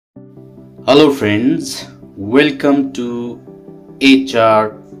Hello friends, welcome to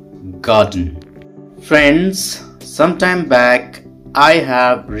HR Garden. Friends, sometime back I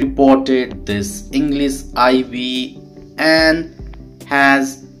have reported this English IB and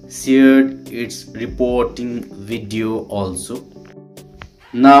has shared its reporting video also.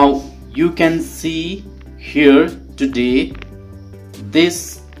 Now you can see here today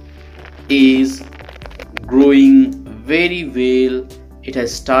this is growing very well. It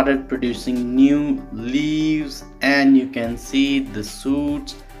has started producing new leaves and you can see the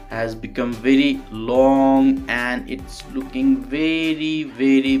shoots has become very long and it's looking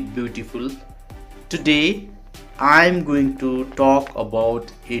very beautiful. Today I'm going to talk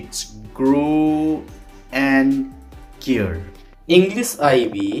about its grow and care. English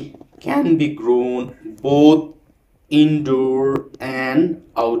ivy can be grown both indoor and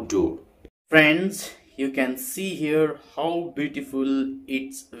outdoor. Friends, you can see here how beautiful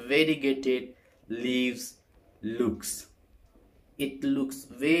its variegated leaves looks. It looks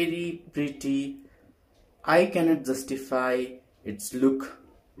very pretty. I cannot justify its look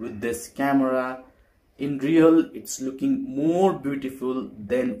with this camera. In real, it's looking more beautiful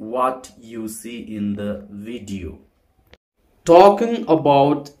than what you see in the video. Talking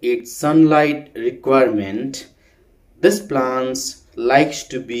about its sunlight requirement, this plant likes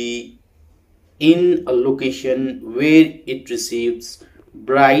to be in a location where it receives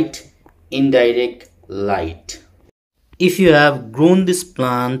bright indirect light. If you have grown this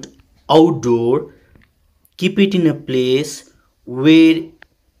plant outdoor, keep it in a place where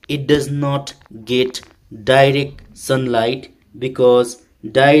it does not get direct sunlight, because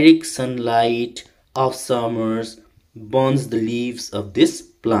direct sunlight of summers burns the leaves of this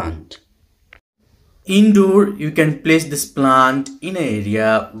plant. Indoor, you can place this plant in an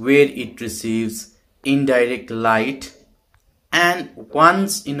area where it receives indirect light, and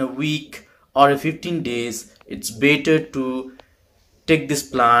once in a week or 15 days it's better to take this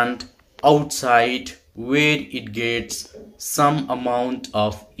plant outside where it gets some amount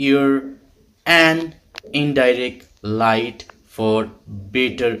of air and indirect light for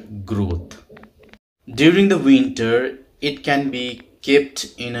better growth. During the winter, it can be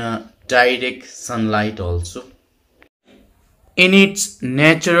kept in a direct sunlight also. In its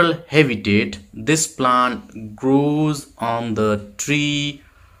natural habitat, this plant grows on the tree.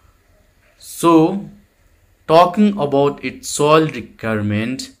 So, talking about its soil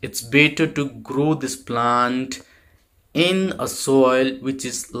requirement, it's better to grow this plant in a soil which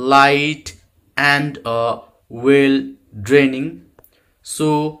is light and well draining.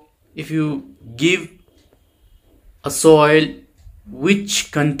 So, if you give a soil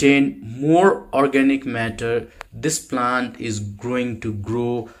which contain more organic matter, this plant is going to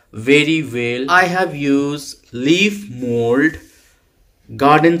grow very well. I have used leaf mold,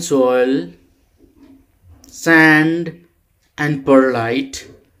 garden soil, sand and perlite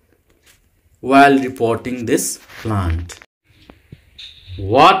while repotting this plant.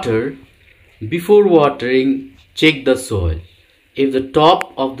 Water. Before watering, check the soil. If the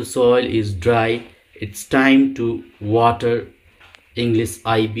top of the soil is dry, it's time to water English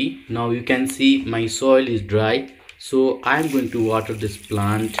IB. Now you can see my soil is dry, so I'm going to water this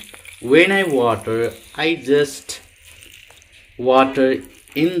plant. When I water, I just water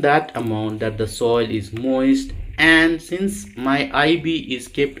in that amount that the soil is moist, and since my IB is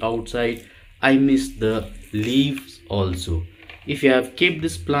kept outside, I miss the leaves also. If you have kept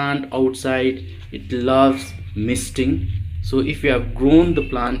this plant outside, it loves misting. So if you have grown the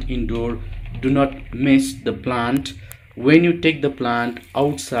plant indoor, do not mist the plant. When you take the plant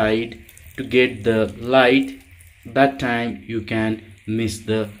outside to get the light, that time you can mist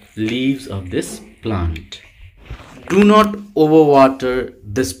the leaves of this plant. Do not overwater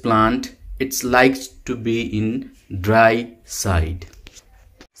this plant. It likes to be in dry side.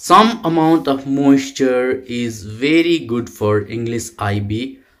 Some amount of moisture is very good for English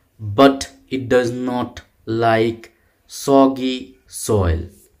IB, but it does not like soggy soil.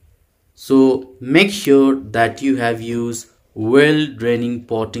 So make sure that you have used well draining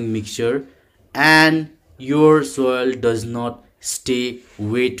potting mixture and your soil does not stay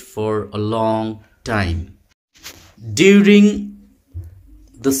wet for a long time. During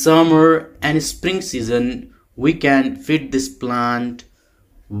the summer and spring season, we can feed this plant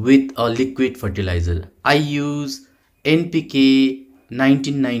with a liquid fertilizer. I use NPK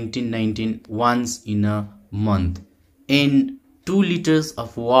 19-19-19 once in a month. In 2 liters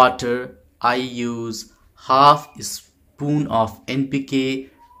of water, I use half spoon of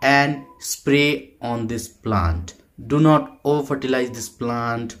NPK and spray on this plant. Do not over fertilize this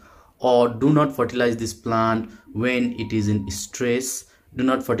plant, or do not fertilize this plant when it is in stress, do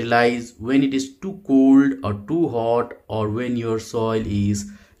not fertilize when it is too cold or too hot, or when your soil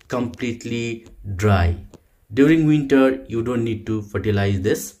is completely dry. During winter, you don't need to fertilize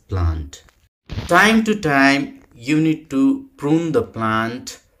this plant. Time to time, you need to prune the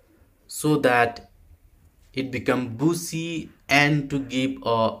plant so that it become bushy and to give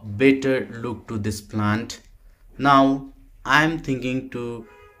a better look to this plant. Now I am thinking to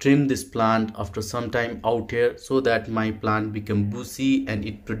trim this plant after some time out here so that my plant become bushy and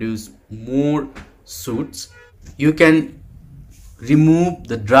it produce more shoots. You can remove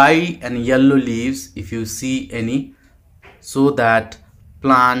the dry and yellow leaves if you see any, so that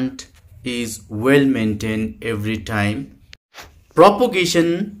plant is well maintained every time.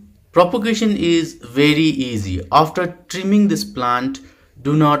 Propagation is very easy. After trimming this plant,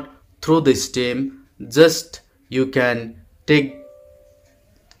 do not throw the stem. Just you can take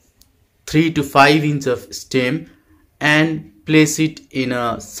 3 to 5 inches of stem and place it in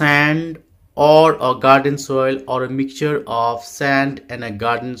a sand or a garden soil, or a mixture of sand and a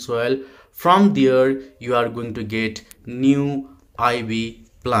garden soil. From there you are going to get new ivy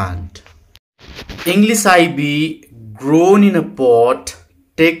plant. English ivy grown in a pot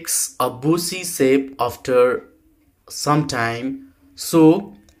takes a bushy shape after some time,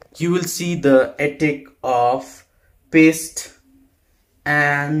 so you will see the attack of pest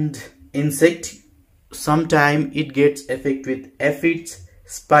and insect. Sometime it gets affected with aphids,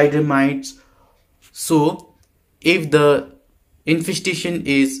 spider mites. So if the infestation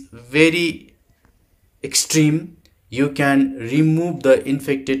is very extreme, you can remove the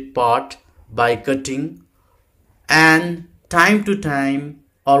infected part by cutting, and time to time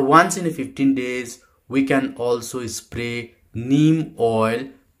or once in 15 days we can also spray neem oil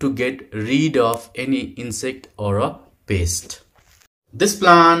to get rid of any insect or a pest. This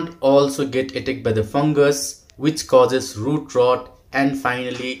plant also get attacked by the fungus, which causes root rot, and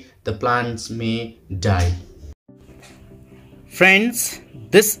finally the plants may die. Friends,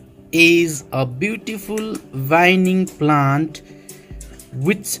 this is a beautiful vining plant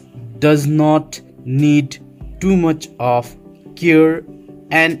which does not need too much of care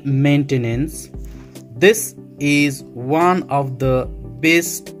and maintenance. This is one of the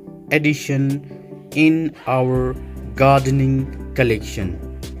best addition in our gardening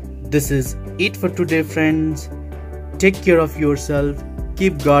collection. This is it for today, friends. Take care of yourself,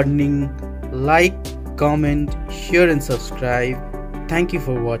 keep gardening, like, comment, share and subscribe. Thank you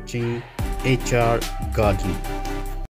for watching HR Gardening.